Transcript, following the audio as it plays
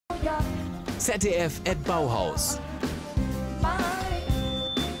ZDF@Bauhaus.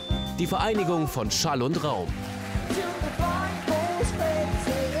 Die Vereinigung von Schall und Raum.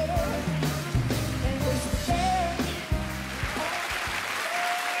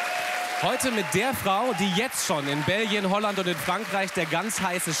 Heute mit der Frau, die jetzt schon in Belgien, Holland und in Frankreich der ganz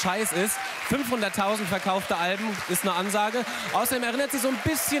heiße Scheiß ist. 500.000 verkaufte Alben ist eine Ansage. Außerdem erinnert sie so ein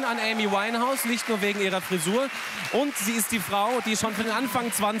bisschen an Amy Winehouse, nicht nur wegen ihrer Frisur. Und sie ist die Frau, die schon für den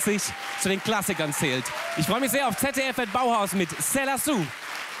Anfang 20 zu den Klassikern zählt. Ich freue mich sehr auf ZDF@Bauhaus mit Selah Sue.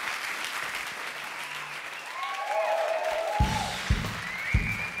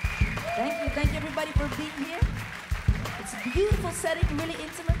 Thank you everybody for being here. It's a beautiful setting, really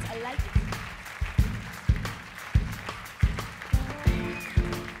intimate. I like it.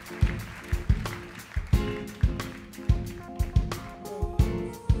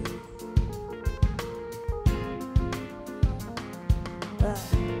 The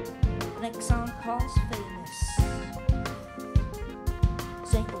next song calls Famous.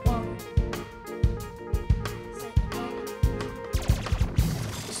 Say the one. Say the one.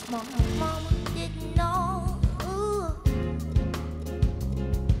 This my mama didn't know.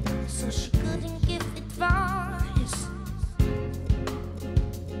 So she couldn't give advice.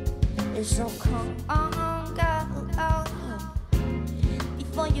 So come on, girl,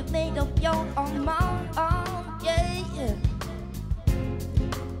 before you made up your own mind, yeah.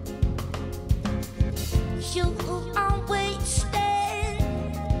 You always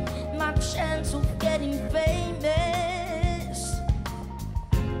stand my chance of getting famous.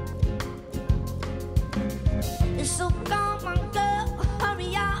 So come on, girl,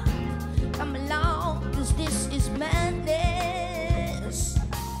 hurry up, come along, 'cause this is madness.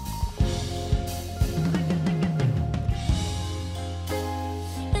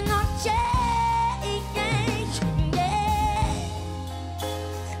 And I'll change, yeah.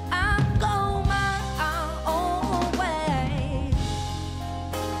 I'll go my own way.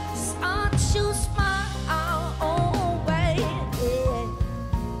 So I'll choose my own way, yeah.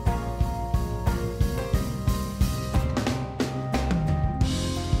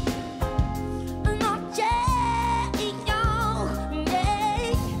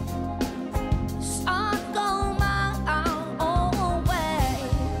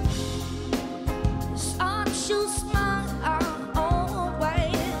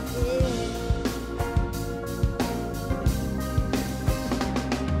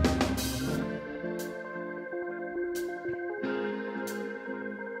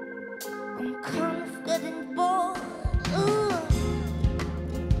 I'm confident, boy.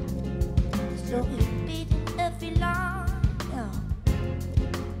 So you're beating every line, yeah.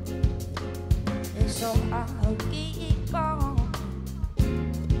 And so I'll keep on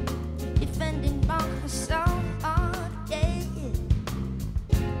defending myself, yeah.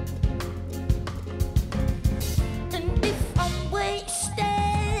 And if I'm wasting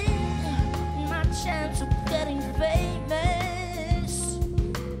my chance of getting famous,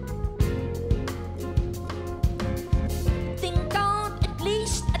 thank God at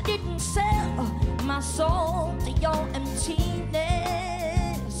least I didn't sell my soul to your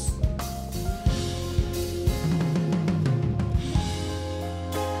emptiness.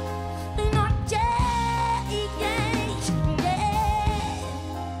 Not change, yeah.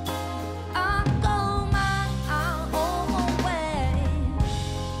 I'll go my own way.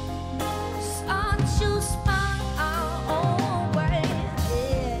 So I'll choose my own way,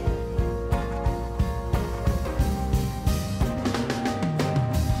 yeah.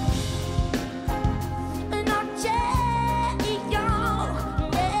 And I'll change, yeah.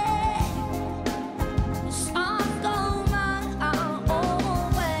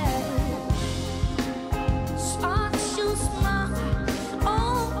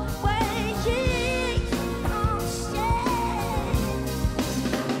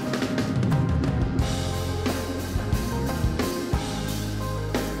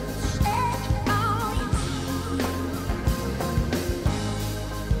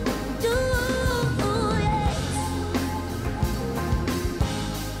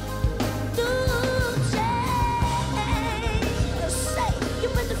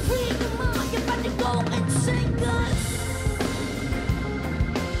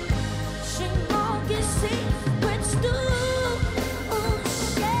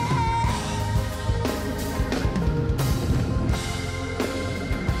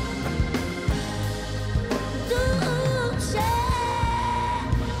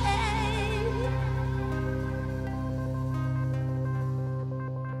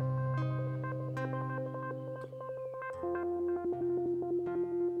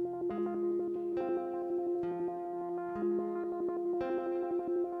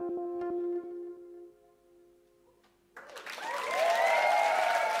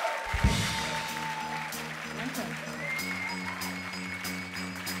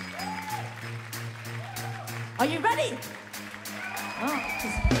 Are you ready?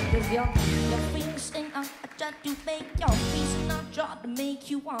 Cause your things and I try to make your peace and I try to make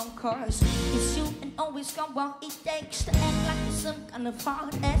you want cause it's you and always got what it takes to act like you're some kind of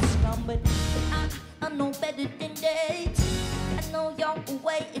hard ass scum. But I know better than that. I know you're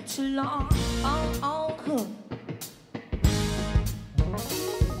way too long.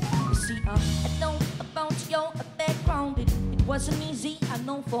 You see, I know about your background. It wasn't easy, I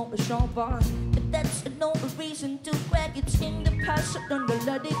know for sure, but that's no reason to drag it in the past. So don't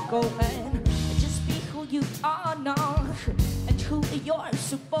let it go and just be who you are now and who you're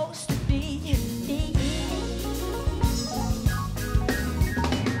supposed to be.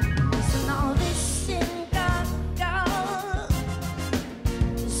 So now listen, girl,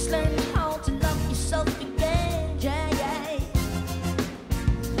 just learn how to love yourself again, yeah.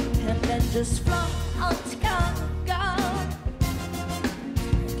 And then just flow out, girl,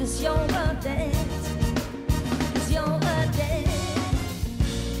 cause you're worth it. Cause you're worth it.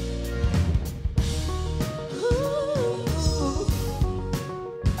 Ooh,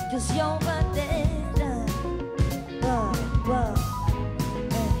 cause you're worth it.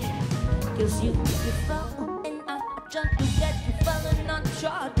 Cause you fell and I tried to get you, fell and I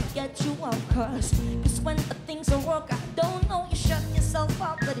tried to get you out. Cause when things don't work, I don't know, you shut yourself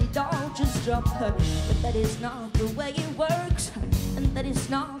up, but it all just dropped her. But that is not the way it works, and that is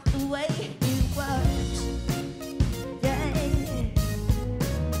not the way it works. Yeah.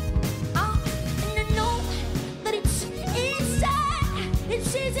 And I know that it's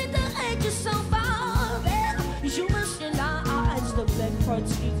easy to let yourself out there. You must realize the black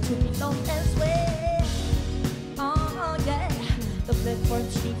parts need to belong as well. Oh yeah, the black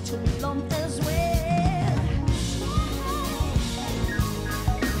parts need to belong as well.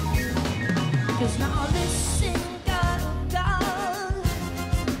 Cause now listen, girl,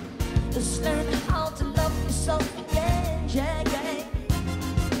 just learn how to love yourself again, yeah.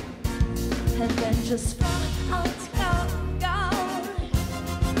 And then just fall out, girl,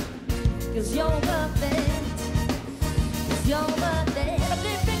 cause you're worth it. Cause you're worth it.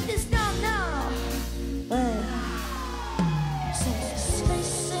 Okay, break this down now. Well, so just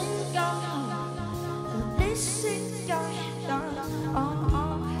listen, girl, listen, girl,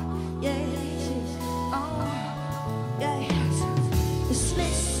 yeah. Just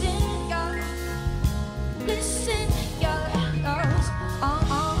listen, girl. Listen, girls.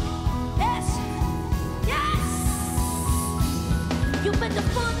 Yes. You better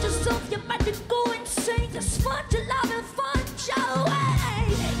find yourself. You better go insane. Just find your love and find your way.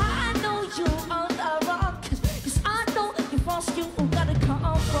 I know you are the wrong. Cause I know if I ask you, gotta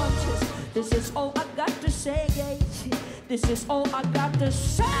confront this. This is all I got to say. This is all I got to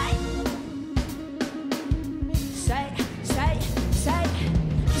say. Say.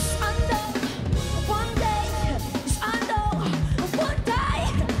 Just I know one day. Just I know one day.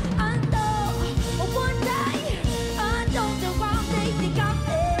 I know one day. I know the wrong day they got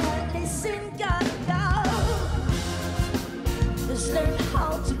there. Listen, girl. Just learn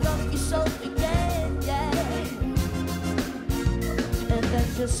how to love yourself again, yeah. And then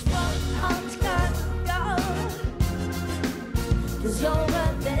just fall out, girl. Cause you're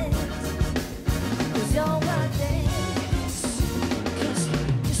worth it. Cause you're worth it.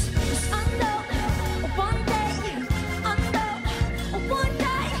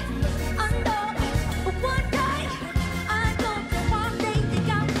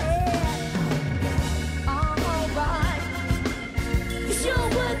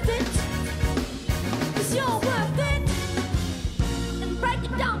 You're worth it. And break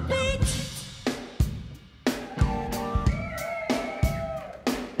it down, bitch.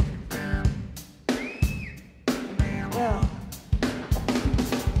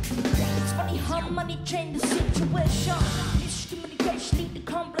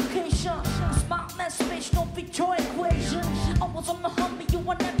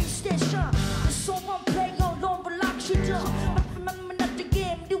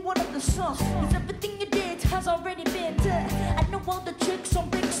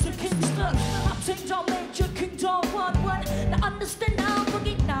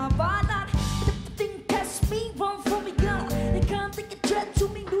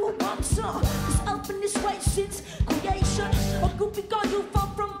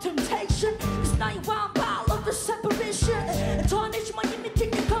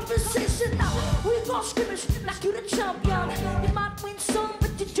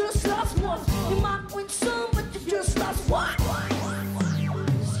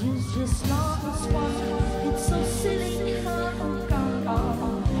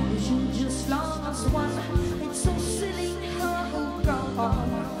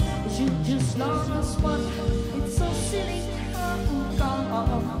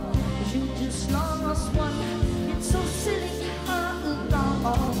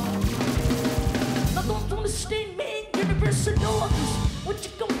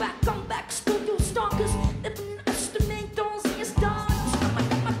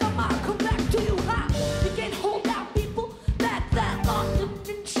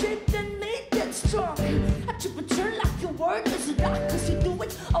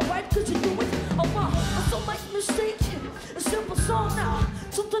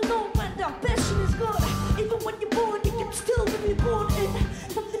 something know when the passion is good. Even when you're born, you can still be reborn in.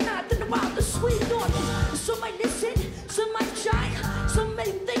 From the night and around the sweet dawn. Some might listen, some might shine. Some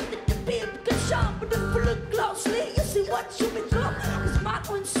may think that the beard can shine, but if you look closely, you see what you become. Cause you might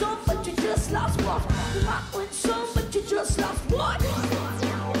win some, but you just lost one. You might win some, but you just lost one.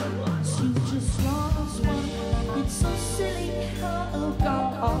 You just lost one. It's so silly, oh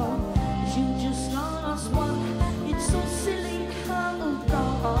God. You just lost one. It's so silly, oh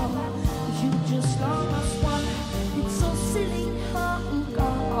God. You just lost one. It's so silly, oh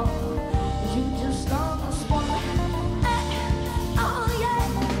God. You just lost one. Oh yeah.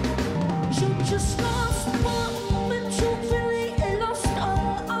 You just lost one, but you really lost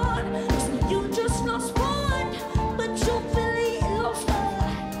all. You just lost one, but you really lost all.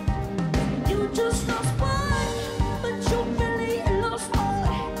 You just lost one, but you really lost all.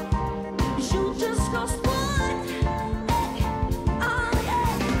 You just lost one. Oh yeah.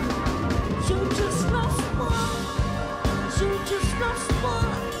 You just lost one. You just lost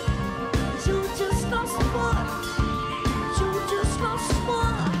one. You just lost one. You just lost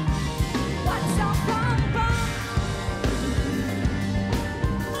one. What's our problem?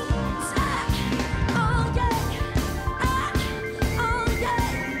 Oh yeah. Oh yeah.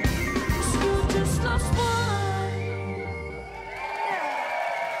 You just lost one.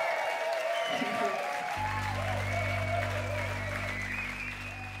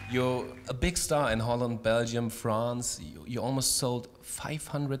 You're a big star in Holland, Belgium, France. You almost sold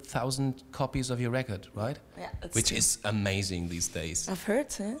 500,000 copies of your record, right? Yeah, that's Which true. is amazing these days. I've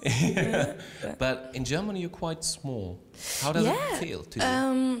heard, huh? Yeah. But in Germany, you're quite small. How does it feel to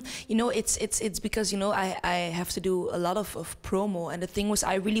you? You know, it's because, you know, I have to do a lot of promo, and the thing was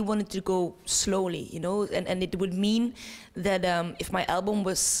I really wanted to go slowly, you know, and it would mean that if my album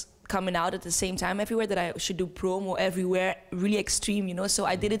was coming out at the same time everywhere, that I should do promo everywhere, really extreme, you know. So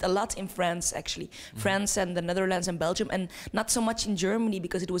I did it a lot in France, actually. France and the Netherlands and Belgium, and not so much in Germany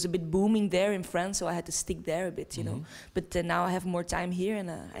because it was a bit booming there in France, so I had to stick there a bit, you know. But now I have more time here,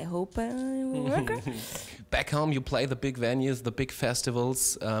 and I hope it will work. Back home, you play the big venues, the big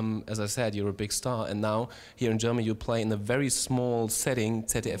festivals. As I said, you're a big star. And now, here in Germany, you play in a very small setting.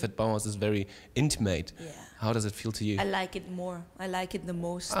 ZDF at Bauhaus is very intimate. Yeah. How does it feel to you? I like it more. I like it the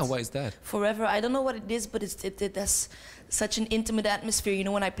most. Ah, why is that? Forever. I don't know what it is, but it has such an intimate atmosphere. You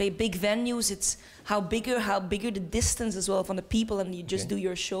know, when I play big venues, it's how bigger the distance as well from the people, and you just do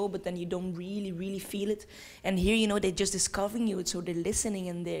your show, but then you don't really feel it. And here, you know, they're just discovering you, so they're listening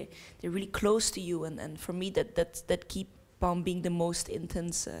and they're really close to you. And for me, that keep on being the most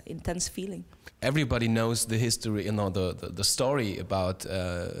intense feeling. Everybody knows the history, you know, the story about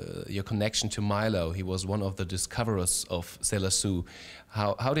your connection to Milo. He was one of the discoverers of Selah Sue.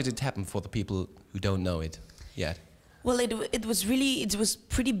 How did it happen for the people who don't know it yet? Well, it was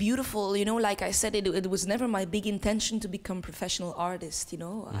pretty beautiful, you know. Like I said, it was never my big intention to become a professional artist, you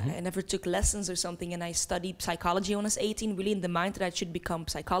know. I never took lessons or something, and I studied psychology when I was 18, really in the mind that I should become a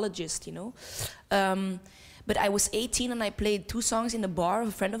psychologist, you know. But I was 18 and I played 2 songs in the bar of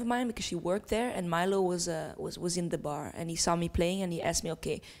a friend of mine because she worked there, and Milo was in the bar, and he saw me playing and he asked me,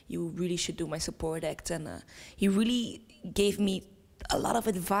 okay, you really should do my support act, and he really gave me a lot of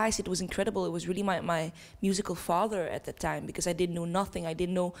advice. It was incredible. It was really my musical father at the time, because I didn't know nothing. I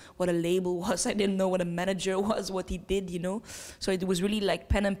didn't know what a label was. I didn't know what a manager was, what he did, you know. So it was really like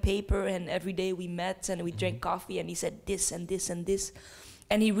pen and paper, and every day we met and we drank coffee, and he said this and this and this.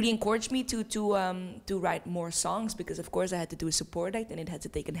 And he really encouraged me to write more songs, because of course I had to do a support act and it had to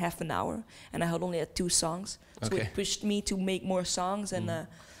take half an hour, and I had only had 2 songs. So it pushed me to make more songs, and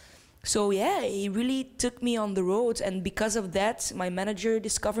so yeah, he really took me on the road, and because of that, my manager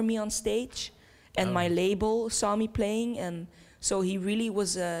discovered me on stage, and my label saw me playing, and so he really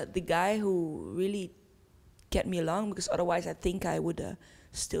was the guy who really kept me along, because otherwise I think I would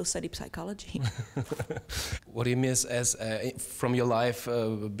still study psychology. What do you miss as from your life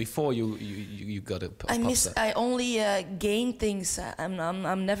before you got a pop star? I only gain things.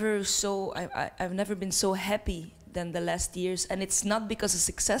 I'm never so. I've never been so happy than the last years, and it's not because of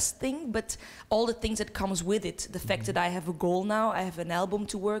success thing, but all the things that comes with it. The fact that I have a goal now, I have an album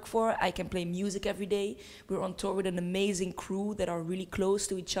to work for, I can play music every day. We're on tour with an amazing crew that are really close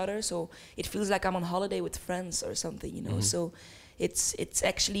to each other, so it feels like I'm on holiday with friends or something, you know. So it's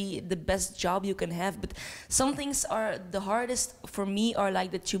actually the best job you can have. But some things are the hardest for me, are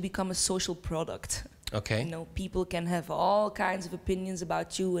like that you become a social product. Okay. You know, people can have all kinds of opinions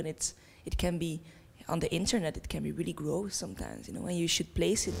about you, and it can be on the internet, it can be really gross sometimes, you know, and you should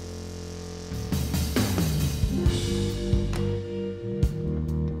place it.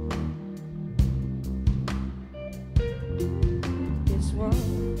 This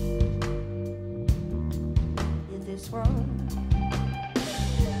world in this world.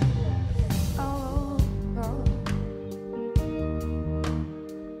 Oh, oh.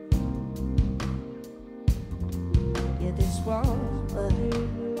 In this world,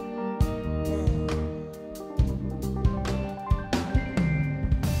 yeah.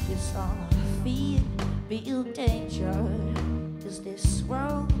 Yes, I feel real danger, 'cause this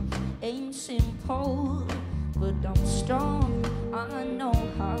world ain't simple, but I'm strong, I know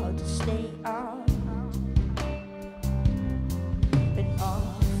how to stay out. And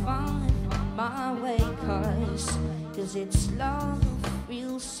I'll find my way, cause it's love,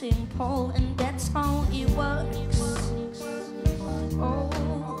 real simple, and that's how it works. Oh,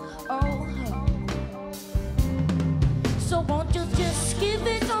 oh. So won't you just give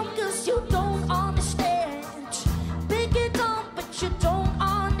it up, cause you don't understand. Pick it up, but you don't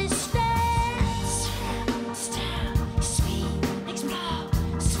understand. Sweet, explode,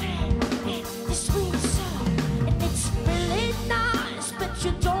 sweet, it's sweet soul. And it's really nice, but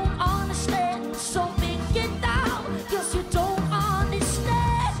you don't understand. So pick it out, cause you don't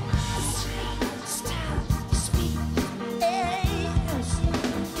understand. Sweet,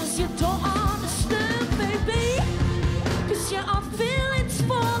 cause you don't understand, baby. Cause yeah, our feelings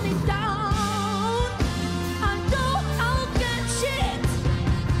falling down. I know I'll get shit.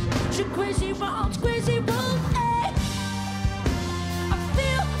 You crazy round, eh? I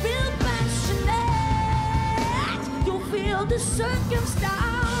feel real passionate. You feel the circumstance.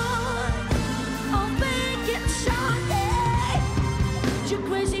 I'll make it shine, eh? You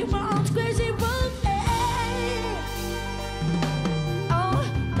crazy round, eh? Oh,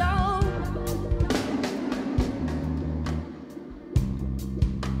 no.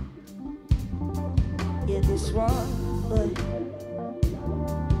 Yeah, this one, but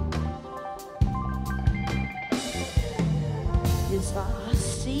yes, I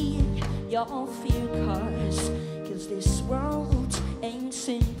see your fear, cause this world ain't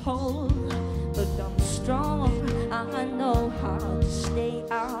simple, but I'm strong, I know how to stay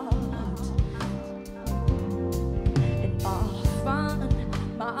out. And I'll find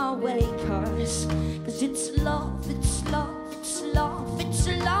my way, cause it's love, it's love, it's love, it's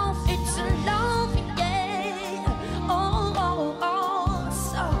love, it's love, yeah. Oh, oh, oh,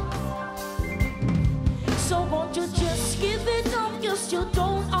 so won't you just give it up, cause you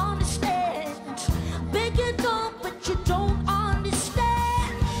don't understand. Pick it up, but you don't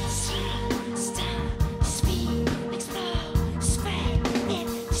understand. Sweet, explode, spread it,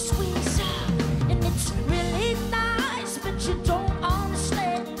 squeeze up. And it's really nice, but you don't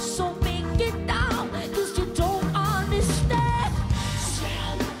understand. So make it down, cause you don't understand.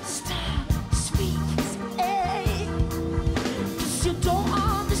 Sweet, cause you don't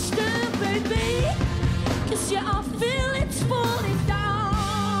understand, baby. Cause yeah, I feel it's falling down.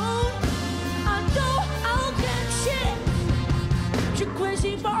 I know I'll get shit. You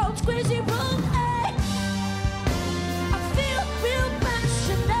crazy road, eh? I feel real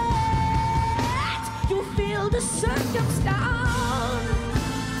passionate. You feel the circumstance.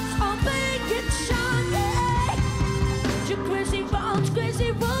 I'll make it shine, eh? You crazy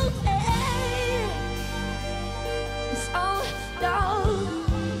road, eh? It's all down.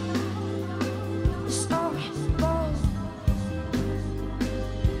 It's all gone.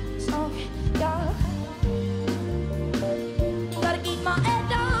 It's all gone. Gotta keep my head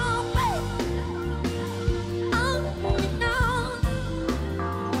down, babe. Oh, no.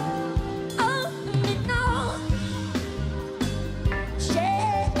 Oh, no.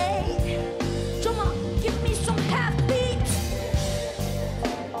 Yeah. Come on, give me some half beats.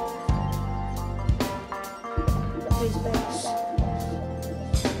 Please, bass.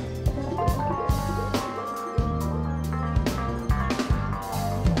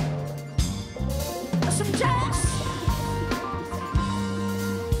 Some jazz.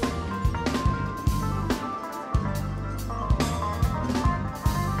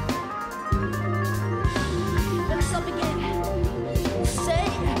 Let's up again. Say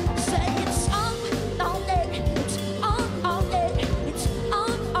it's on all day. It's on all day. It's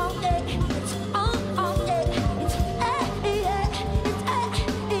on all day. It's on all day. It's yeah. It's yeah.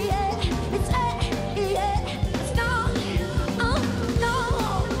 It's yeah. It's not. Oh no.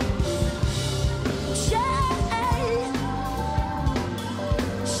 Yeah.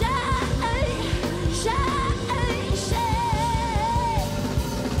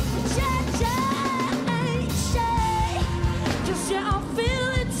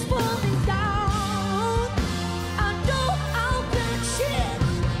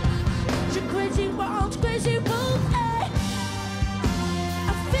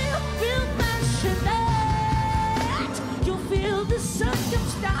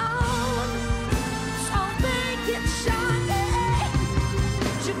 down. So make it shine.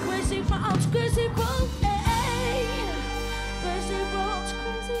 Your crazy round, crazy road, crazy road,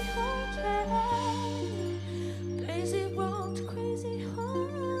 crazy road, crazy road, crazy road.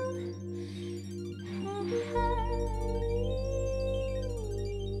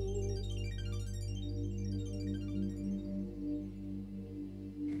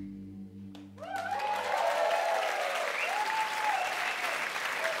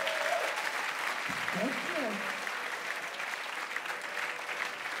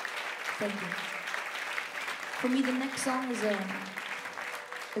 Thank you. For me, the next song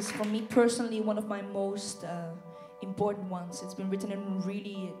is for me personally one of my most important ones. It's been written in a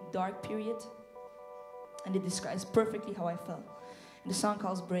really dark period, and it describes perfectly how I felt. And the song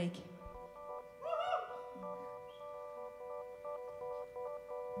calls "Break."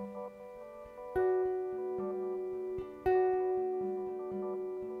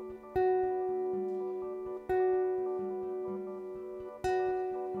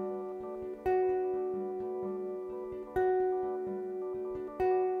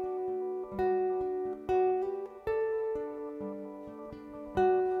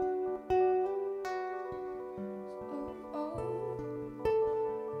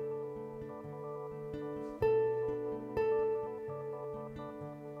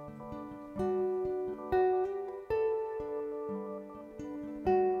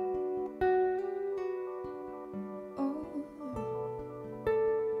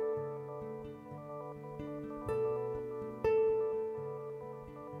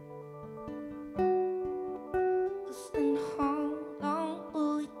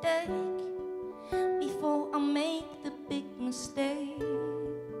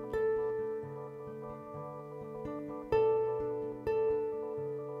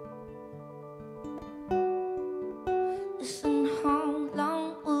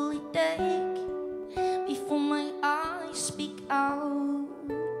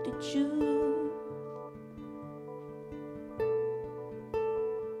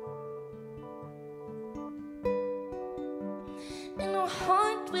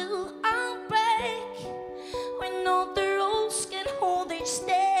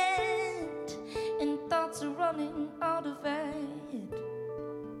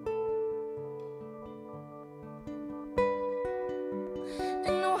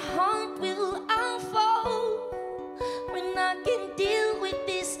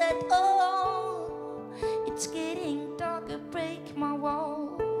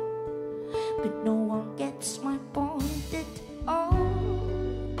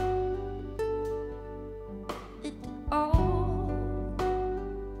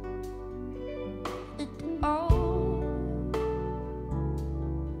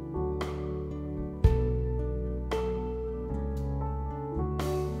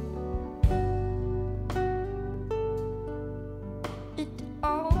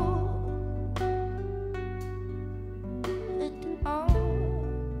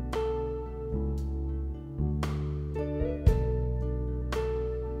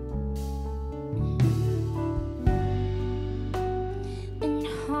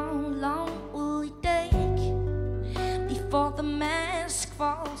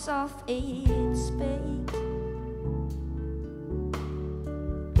 Of its fate.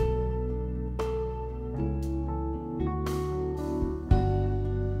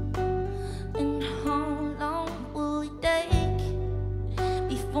 And how long will it take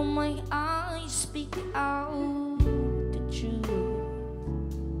before my eyes speak out the truth?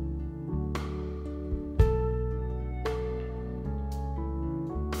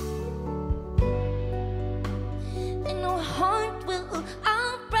 And no heart will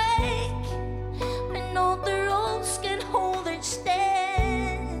break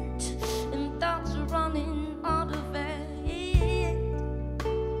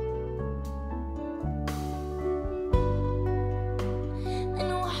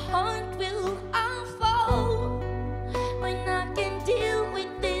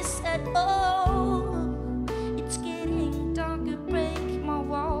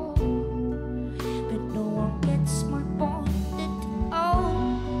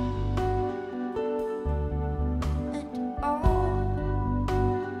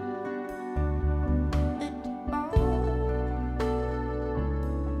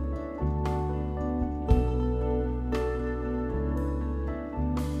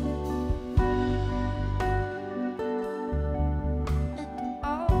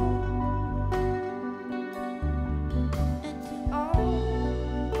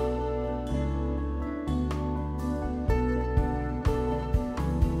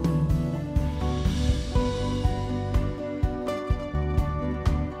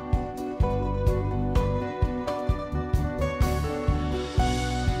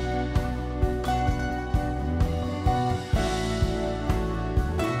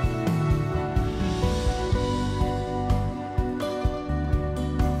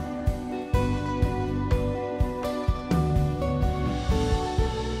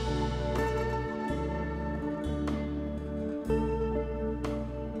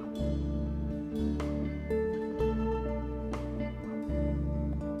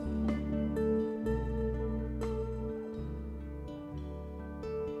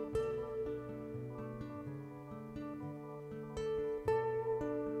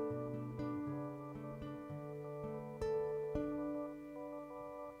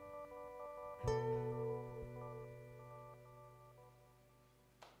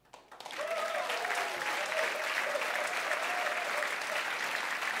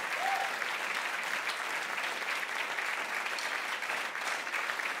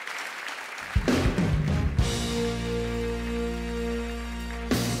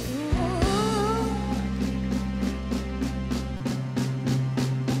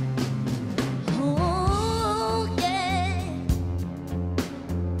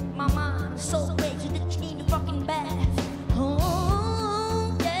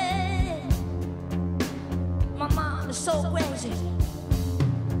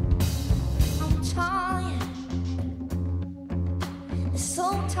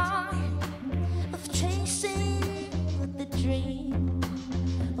so tired of chasing the dream,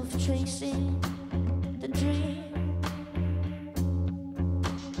 of chasing the dream.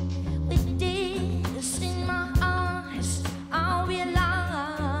 With tears in my eyes, I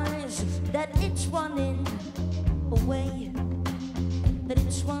realize that it's running away, that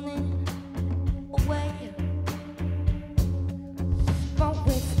it's running away. But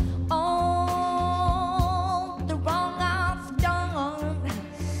with all the wrong I've done,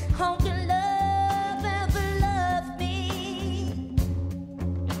 how can love ever love me?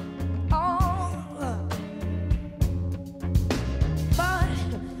 Oh, but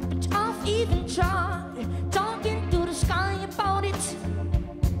I've even tried talking to the sky about it,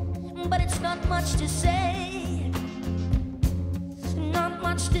 but it's not much to say, not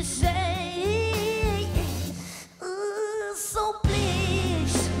much to say. So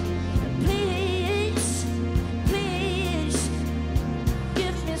please, please, please,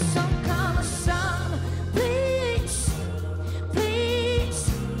 give me some kind of sign. Please, please,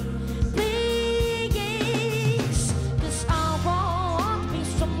 please, 'cause I want me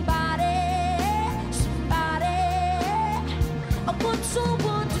somebody, somebody. I want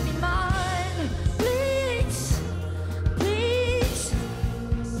someone to be mine. Please, please,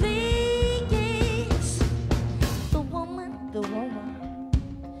 please.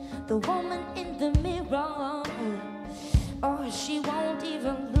 The woman in the mirror. Oh, she won't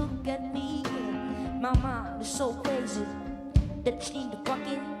even look at me. My mind is so crazy that she need a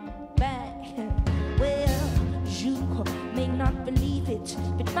fucking bag. Well, you may not believe it,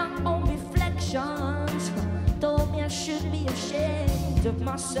 but my own reflections told me I should be ashamed of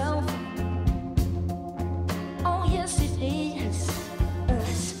myself. Oh yes it is,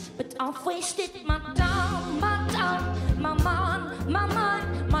 but I've wasted my time, my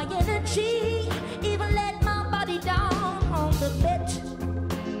mind, my energy, even let my body down on the bed.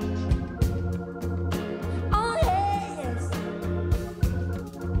 Oh yes,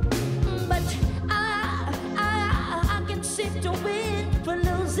 but I can sit to win for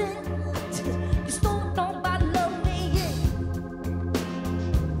losing, 'cause don't nobody love me.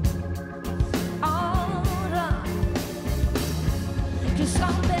 Oh, 'cause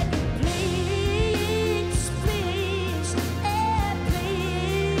I'm begging.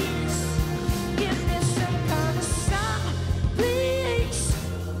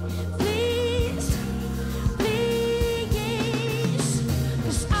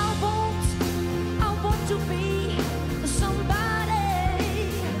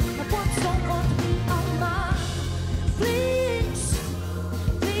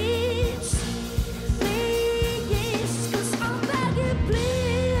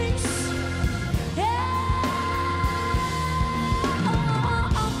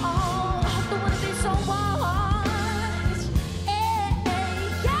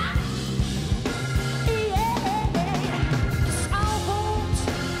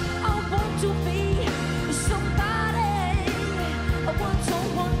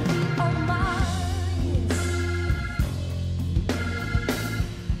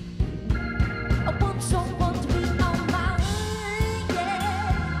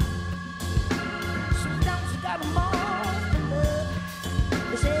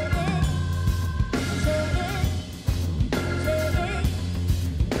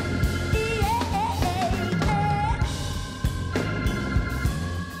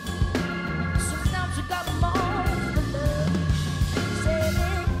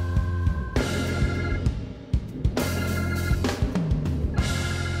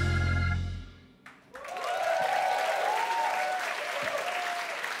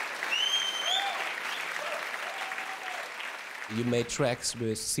 You made tracks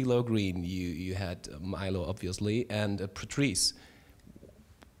with CeeLo Green, you had Milo obviously, and Patrice.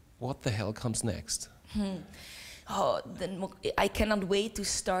 What the hell comes next? Oh, then I cannot wait to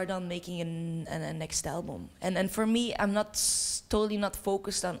start on making a next album. And for me, I'm totally not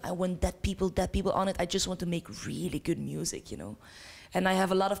focused on I want that people on it. I just want to make really good music, you know. And I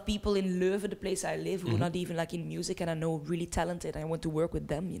have a lot of people in Leuven, the place I live, who are not even like in music, and I know really talented. I want to work with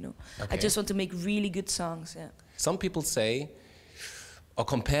them, you know. Okay. I just want to make really good songs. Yeah. Some people say, or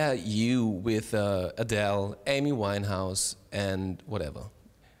compare you with Adele, Amy Winehouse, and whatever.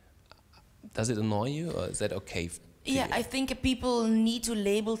 Does it annoy you, or is that okay? Yeah, I think people need to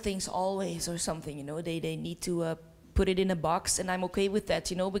label things always or something, you know. They need to put it in a box, and I'm okay with that,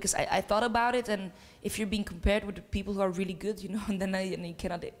 you know, because I thought about it, and if you're being compared with the people who are really good, you know, and then you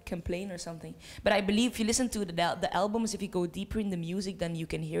cannot complain or something. But I believe if you listen to the albums, if you go deeper in the music, then you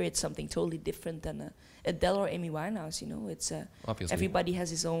can hear it's something totally different than Adele or Amy Winehouse, you know. It's obviously everybody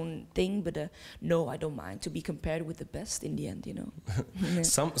has his own thing, but no, I don't mind to be compared with the best in the end, you know. Yeah.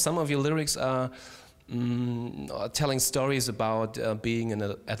 Some of your lyrics are telling stories about being an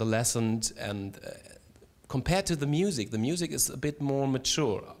adolescent, and compared to the music is a bit more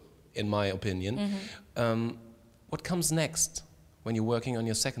mature, in my opinion. What comes next when you're working on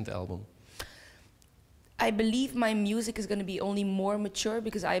your second album? I believe my music is going to be only more mature,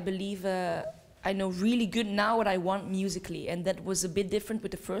 because I believe I know really good now what I want musically, and that was a bit different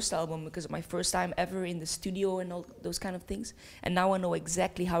with the first album, because my first time ever in the studio and all those kind of things, and now I know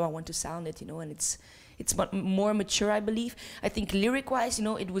exactly how I want to sound it, you know, and it's more mature, I believe. I think lyric-wise, you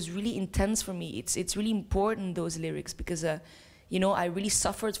know, it was really intense for me. It's really important, those lyrics, because you know, I really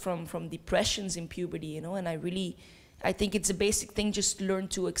suffered from depressions in puberty, you know, and I think it's a basic thing, just to learn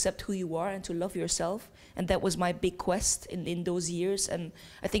to accept who you are and to love yourself. And that was my big quest in those years. And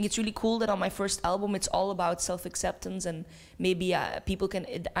I think it's really cool that on my first album, it's all about self-acceptance, and maybe people can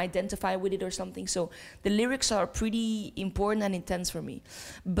identify with it or something. So the lyrics are pretty important and intense for me.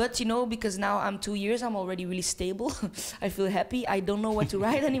 But, you know, because now I'm 2 years, I'm already really stable. I feel happy. I don't know what to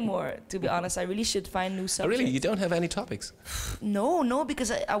write anymore, to be honest. I really should find new subjects. Oh, really? You don't have any topics? No,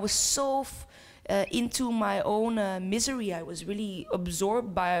 because I was so into my own misery. I was really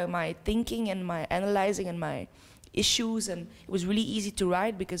absorbed by my thinking and my analyzing and my issues, and it was really easy to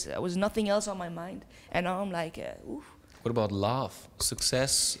write because there was nothing else on my mind. And now I'm like, oof. What about love,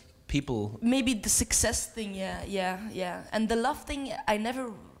 success, people? Maybe the success thing, yeah. And the love thing,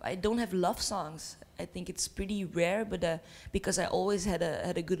 I don't have love songs. I think it's pretty rare, but because I always had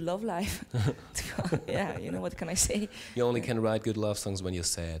a good love life. Yeah, you know, what can I say? You only can write good love songs when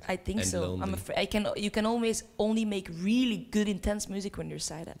you're sad. I think and so. lonely. I'm afraid you can always only make really good, intense music when you're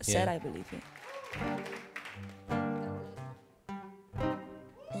sad. I believe.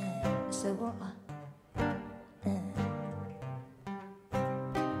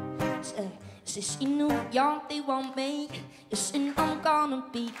 It's in New York they want me. Yes, and I'm gonna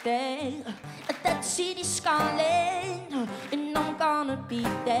be there at that city skyline, and I'm gonna be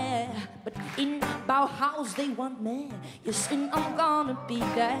there. But in Bauhaus they want me. Yes, and I'm gonna be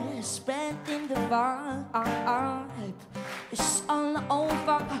there, spreading the vibe. It's all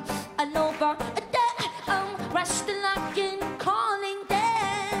over. I'm resting like in calling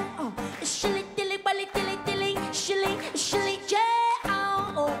them. Shilly dilly, willy dilly dilly, shilly, yeah.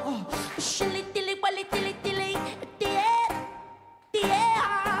 Shilly dilly, willy dilly dilly,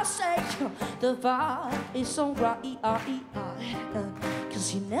 I say the vibe is so right.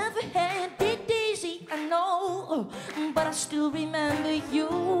 'Cause you never had it easy, I know, but I still remember you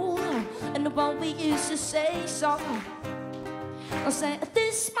and the one we used to say so. I say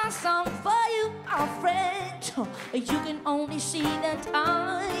this is my song for you, my friend. You can only see that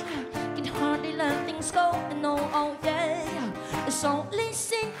I can hardly let things go. No, oh yeah. So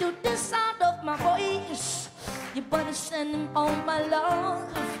listen to the sound of my voice. You better send him all my love,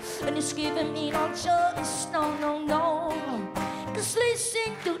 and it's giving me no choice. No. 'Cause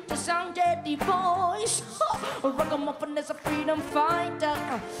listen to the sound of the voice. Raggamuffin is a freedom fighter,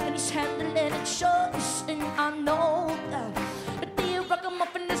 and he's handling it choice, and I know that.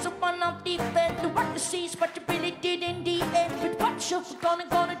 Raggamuffin is the one of the bed. The what you see is what you really did in the end. But what you're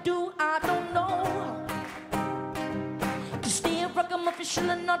gonna do, I don't know. Cause the Raggamuffin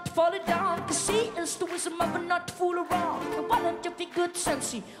shall not fall down. Cause he is the wisdom of not to fool around. And why don't you be good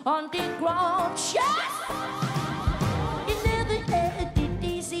sensey on the ground? Yes! You never had it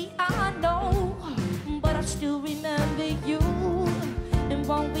easy, I know, but I still remember you and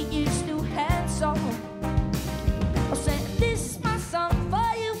what we used to have. So I said this song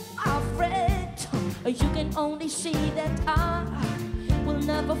for you, our friend. You can only see that I will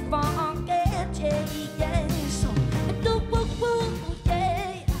never forget. Yeah. So do woo woo,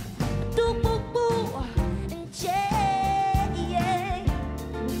 yeah. Do woo woo, yeah.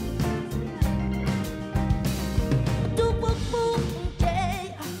 Do woo woo,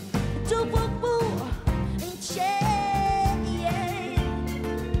 yeah. Do woo woo, yeah.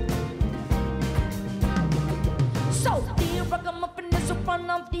 So dear Raggamuffin is a one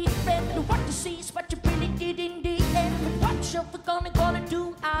of the friend. What you see is what you really did in the end. What you're gonna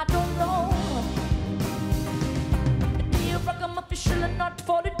do, I don't know. Dear Raggamuffin shall not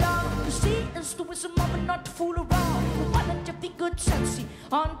fall down. Cause he is the wisdom of not to fool around. Why don't you be good sensey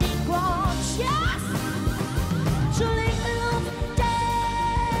on the ground? Yes! Surely love dead.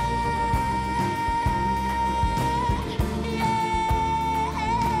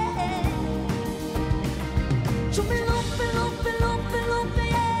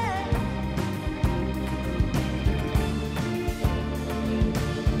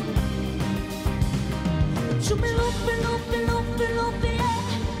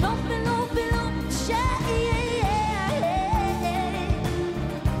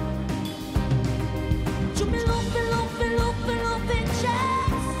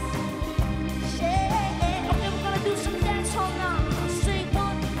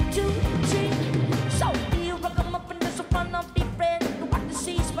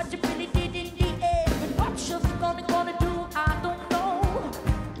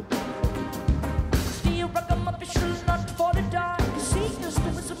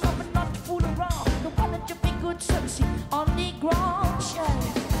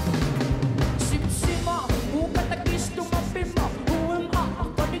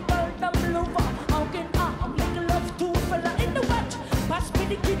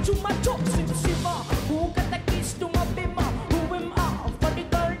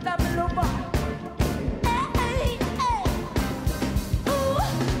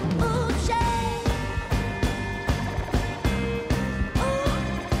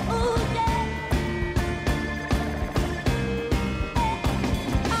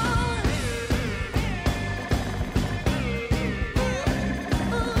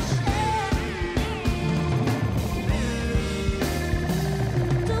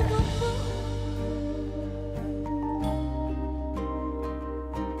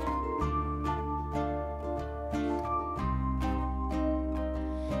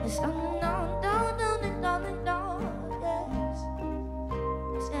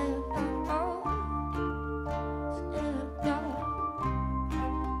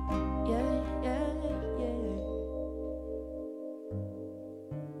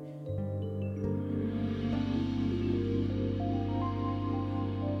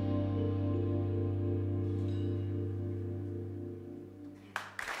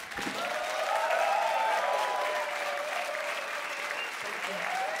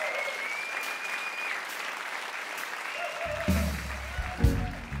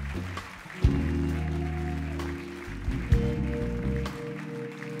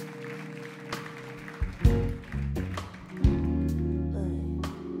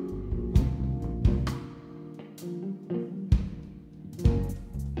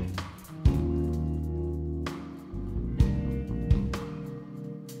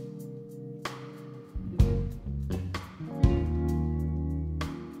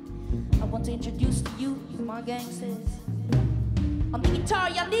 To introduce to you my gangsters. On the guitar,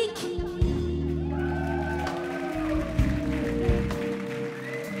 Yannick.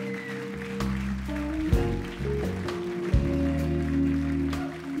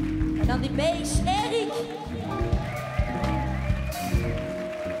 And on the bass, Eric.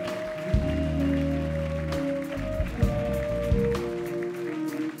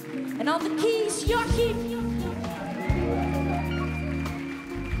 And on the keys, Joachim.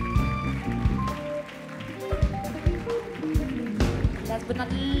 But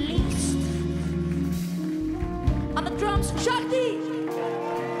not least, on the drums, Shakti.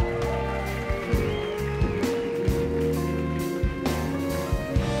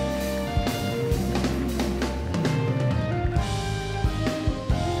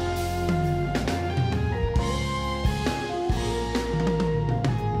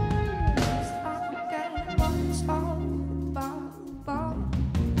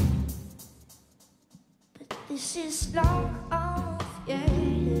 But this is love.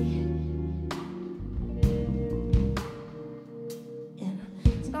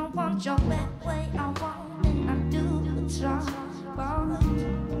 Your back way I want and I do try,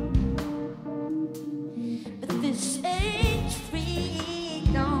 but this ain't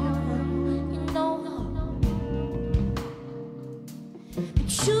freedom, you know. But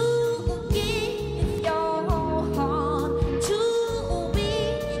you give your heart to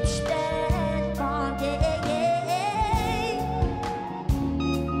reach that point, yeah, yeah.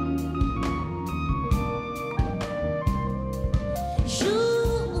 You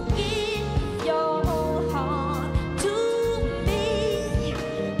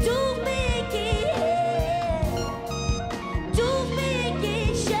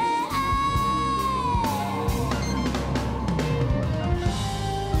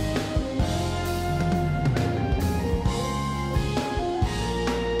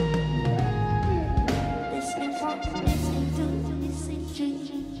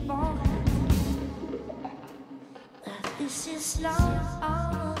this is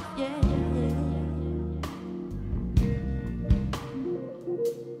love, yeah.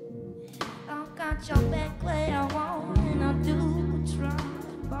 I got your back where I want and I do try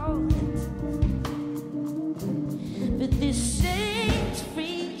both. But this ain't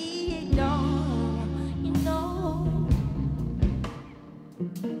freedom, you know.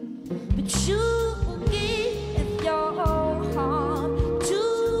 But you give your heart to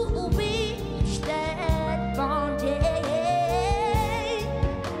reach that bond, yeah.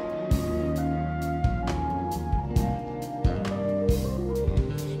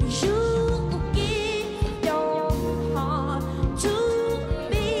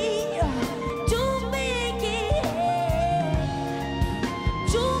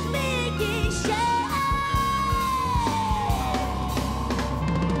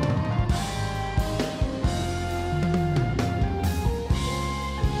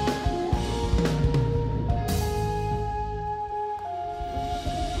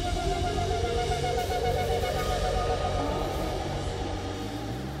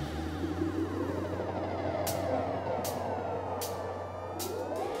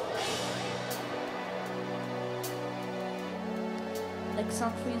 Next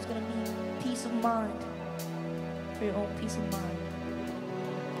song for you is gonna be peace of mind, for your own peace of mind.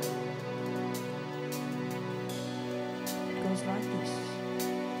 It goes like this.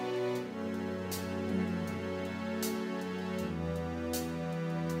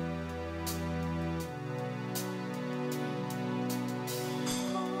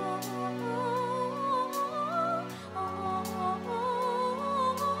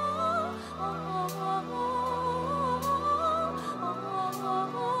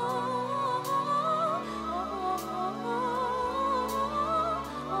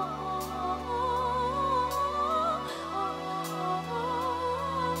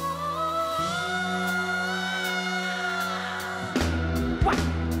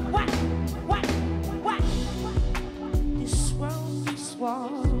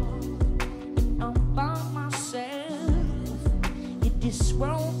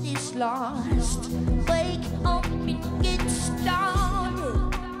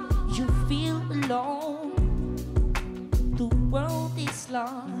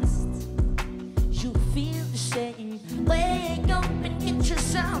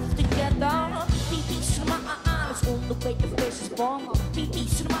 Beat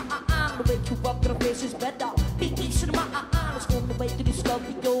cinema, the way to walk the face is better. Beat cinema, let's go the way to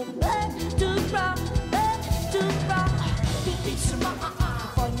discover your way to rock, to rock. Beat cinema,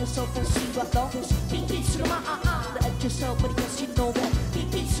 find yourself and see what love is. Beat cinema, let yourself, but yes you know that.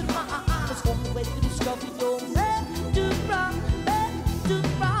 Beat cinema, let's go the way to discover your way to rock, to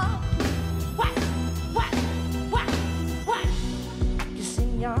rock. What? Cause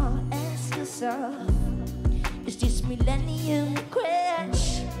in your ask yourself, is this millennium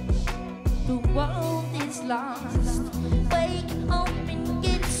crash? The world is lost. Wake up and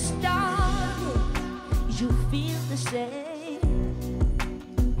get started. You feel the same.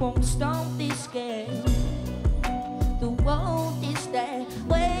 Won't stop this game. The world is there.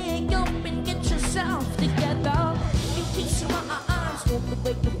 Wake up and get yourself together. Be peace in my eyes. Won't the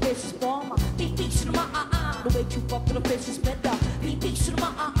way the face is warmer. Be peace in my eyes. The way you walk the face is better. Be peace in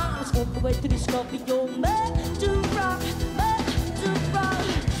my eyes. Won't the way to discover your man to rock, to rock.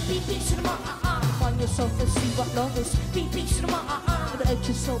 Be peace in my eyes. Find yourself and see what love is. Be peace in my eyes. But at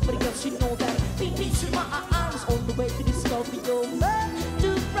yourself, but yes you know that. Be peace in my eyes. On the way to discover your man to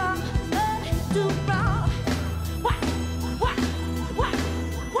rock, to rock. What?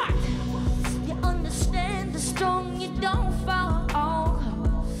 You understand the storm, you don't fall.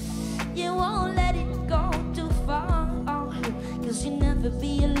 You won't let it go too far. Cause you never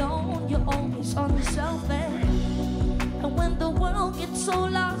be alone, you're always on yourself. And when the world gets so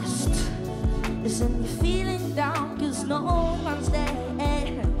lost, isn't you feeling down? Cause no one's there.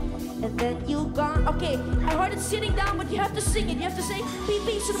 And then you gone. Okay, I heard it sitting down, but you have to sing it. You have to say, be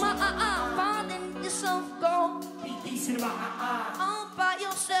peace in my finding yourself go. Be peace in my all by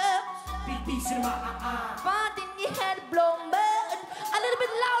yourself. Be peace in my finding your head blown. But a little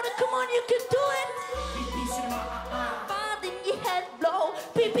bit louder, come on, you can do it. Be peace in my finding your head blow.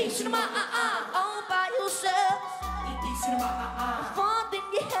 Be peace in my all by yourself. Be peace in my finding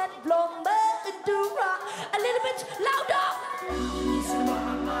your head blown. But do rock a little bit louder. Be peace in my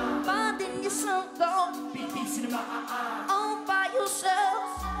finding yourself go. Be peace in my all by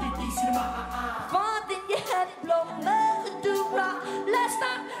yourself. Be peace in my finding your head blown. But do rock. Let's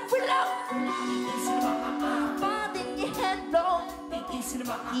start reload. Be peace in my finding your head blown. Be peace in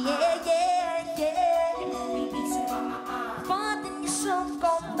my yeah. Be peace in my finding yourself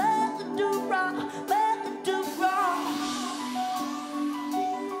go. But do rock. But do rock.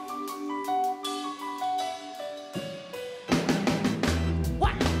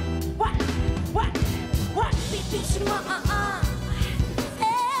 What? Be peace in my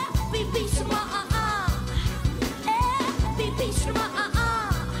be peace in my be peace in my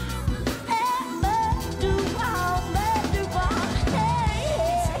do all,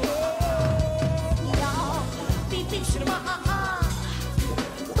 y'all. Be peace in my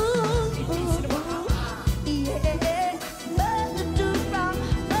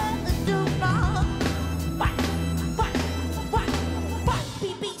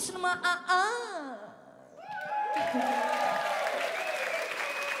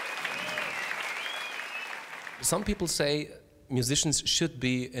Some people say musicians should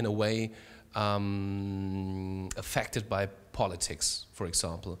be, in a way, affected by politics, for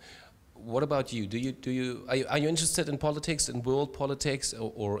example. What about you? Are you interested in politics, in world politics,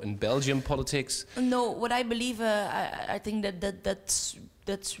 or in Belgian politics? No, what I believe, I think that's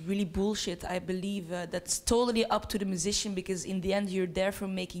really bullshit. I believe that's totally up to the musician, because in the end you're there for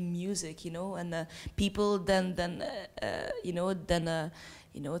making music, you know, and people then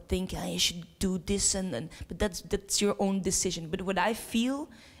think you should do this but that's your own decision. But what I feel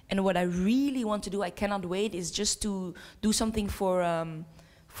and what I really want to do, I cannot wait, is just to do something for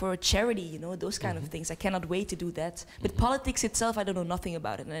a charity, you know, those kind of things. I cannot wait to do that. But politics itself, I don't know nothing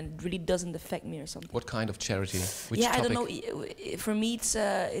about it, and it really doesn't affect me or something. What kind of charity? Which yeah, topic? I don't know. For me, it's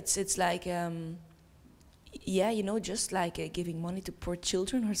like you know, just like giving money to poor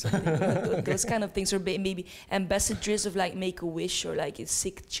children or something. You know, those kind of things, or maybe ambassadors of like Make-A-Wish, or like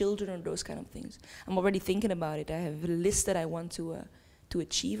sick children, or those kind of things. I'm already thinking about it. I have a list that I want to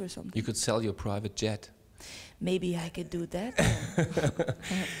achieve or something. You could sell your private jet. Maybe I could do that.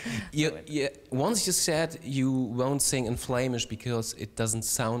 Once you said you won't sing in Flemish because it doesn't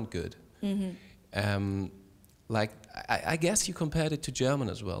sound good. Like I guess you compared it to German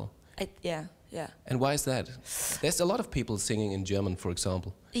as well. Yeah. And why is that? There's a lot of people singing in German, for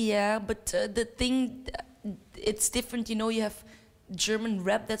example. Yeah, but the thing, it's different. You know, you have German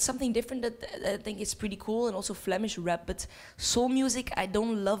rap, that's something different that I think is pretty cool, and also Flemish rap. But soul music, I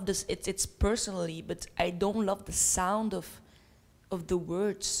don't love this. It's personally, but I don't love the sound of the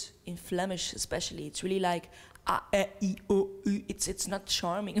words in Flemish, especially. It's really like a, e, i, o, u. It's not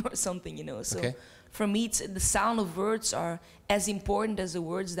charming or something, you know. So for me, the sound of words are as important as the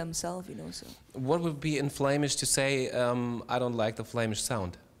words themselves, you know. So. What would be in Flemish to say, I don't like the Flemish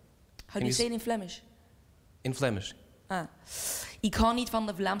sound? How do you say it in Flemish? In Flemish. Ah. Ik hou niet van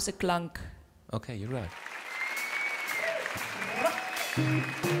de Vlaamse klank. Okay, you're right.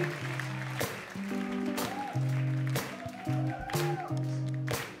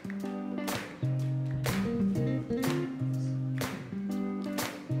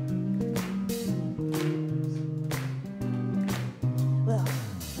 Well,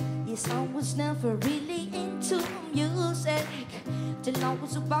 yes, I was never really into music till I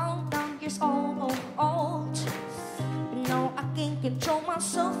was about 9 years old. But now I can't control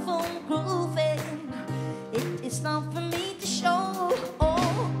myself from grooving. It is not for me to show.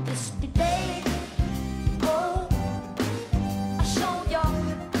 Oh, this today. Oh, I show ya,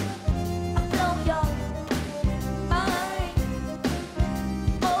 I blow ya.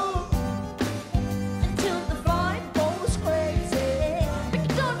 Oh, until the vibe goes crazy. Bring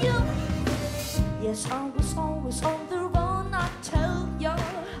it on you. Yes, I was always on the run. I tell ya,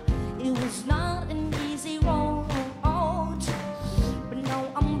 it was not an easy road. But now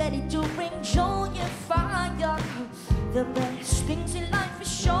I'm ready to bring joy and fire. The best things in life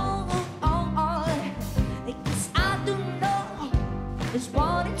is shown. Because I do know is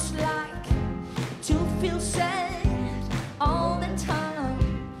what it's like to feel sad all the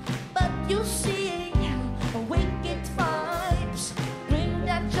time. But you see, wicked vibes bring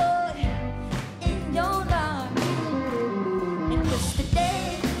that joy in your life. And just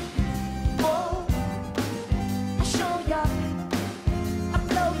today, oh, I show ya, I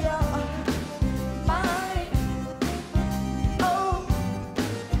blow ya mind. Oh,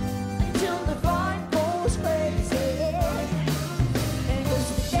 until the vibe goes crazy. And just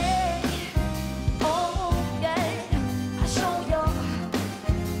today, oh yeah, I show ya,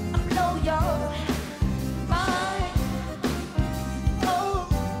 I blow ya mind. Oh,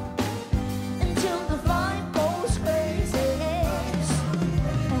 until the vibe goes crazy.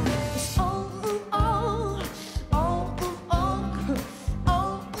 It's oh, oh, oh, oh,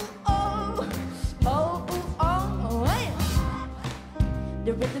 oh, oh, oh, oh, hey.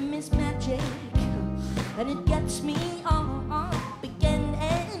 The rhythm is magic, and it gets me up again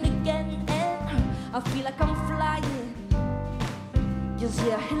and again, and I feel like I'm flying. Just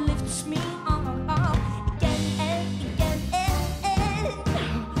yeah, it lifts me up again and again and.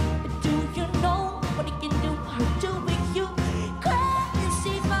 But do you know what it can do with you?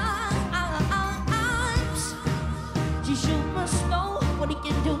 Crazy vibes. You must know what it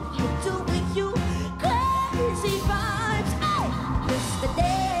can do with you. Crazy vibes. Oh,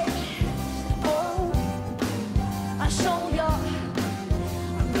 yesterday, oh, I show ya,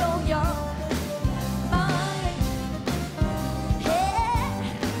 I blow ya mind. Yeah,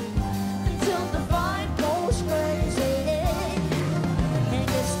 until the vibe goes crazy. And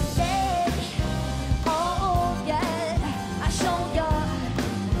yesterday, oh yeah, I show ya,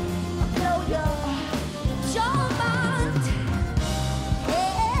 I blow ya your mind.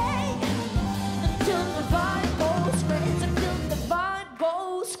 Hey, until the vibe goes crazy, until the vibe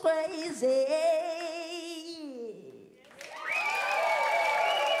goes crazy.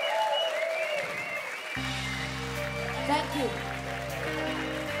 Thank you.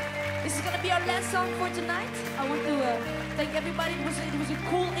 This is gonna be our last song for tonight. I want to thank everybody. It was a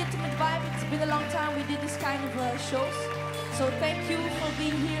cool, intimate vibe. It's been a long time we did this kind of shows. So thank you for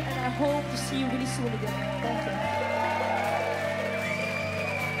being here, and I hope to see you really soon again. Thank you.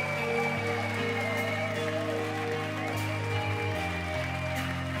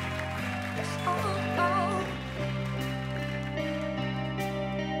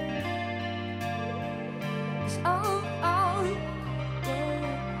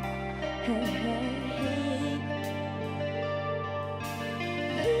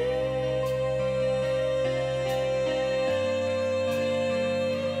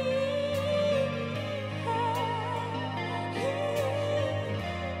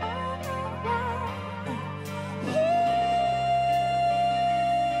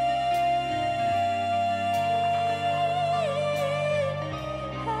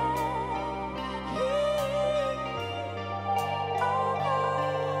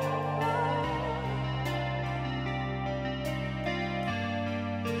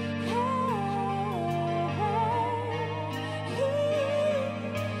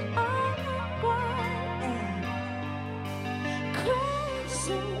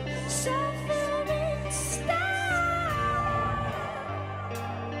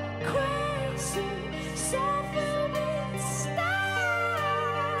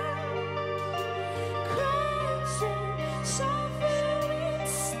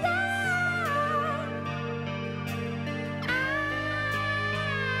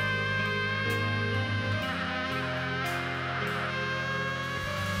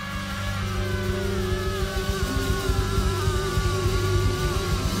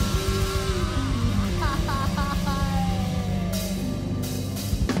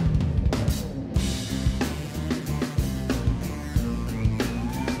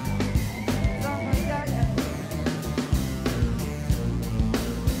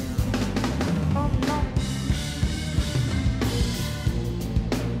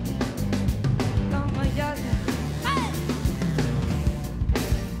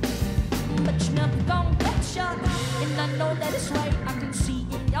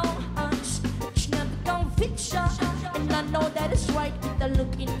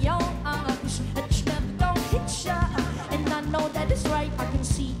 in your eyes. It's never gonna hit ya, and I know that it's right. I can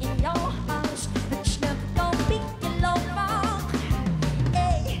see in your eyes. It's never gonna be your lover.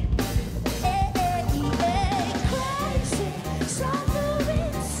 Hey, hey, hey, hey, crazy,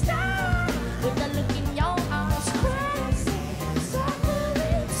 suffering star with the look in your eyes. Crazy,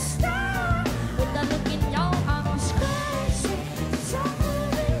 suffering star with the look in your eyes. Crazy,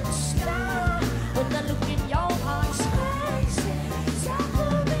 suffering star with the look in your eyes. Crazy,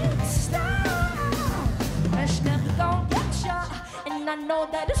 suffering star. It's never gonna get ya, and I know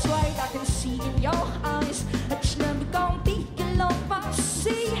that it's right. I can see in your eyes. It's never gonna be your lover.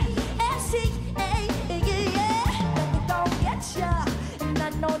 See, see, hey, yeah. Never gonna get ya, and I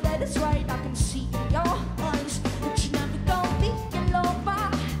know that it's right. I can see in your eyes. It's never gonna be your lover.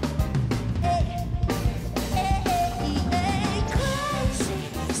 Hey, hey, hey, hey, crazy,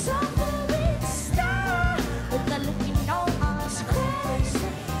 suffering star with the look in your eyes. Crazy,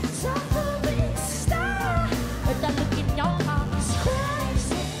 suffering star with the look in your eyes.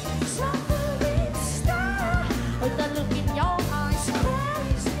 Crazy, suffering star with the look in your eyes.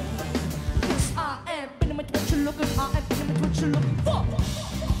 Crazy, 'cause I am feeling what you're looking. I am feeling what you're looking for.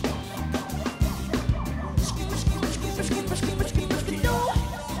 Scream, scream, scream, scream, scream, scream, scream, no.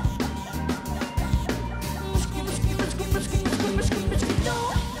 Scream, scream, scream, scream, scream, scream, scream, no.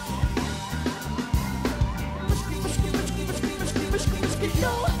 Scream, scream, scream, scream, scream, scream, scream,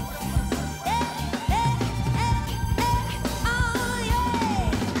 no. Hey, hey, hey, hey, oh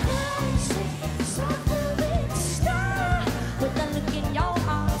yeah. Crazy, suffering star with the look in your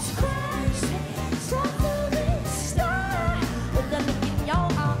eyes. Crazy, suffering star with the look in your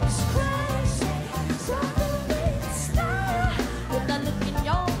eyes. Crazy, suffering star with the look in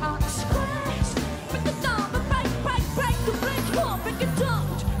your eyes. Crazy, break it down, break, break, break the break, come on, break it down.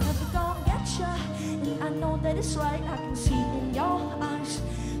 Never gonna get ya, and I know that it's right. I can see in your eyes.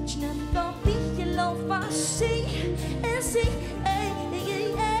 It's never gonna be your lover. See, and see, hey,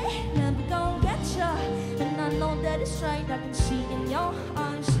 hey, hey. Never gonna get ya, and I know that it's right. I can see in your eyes.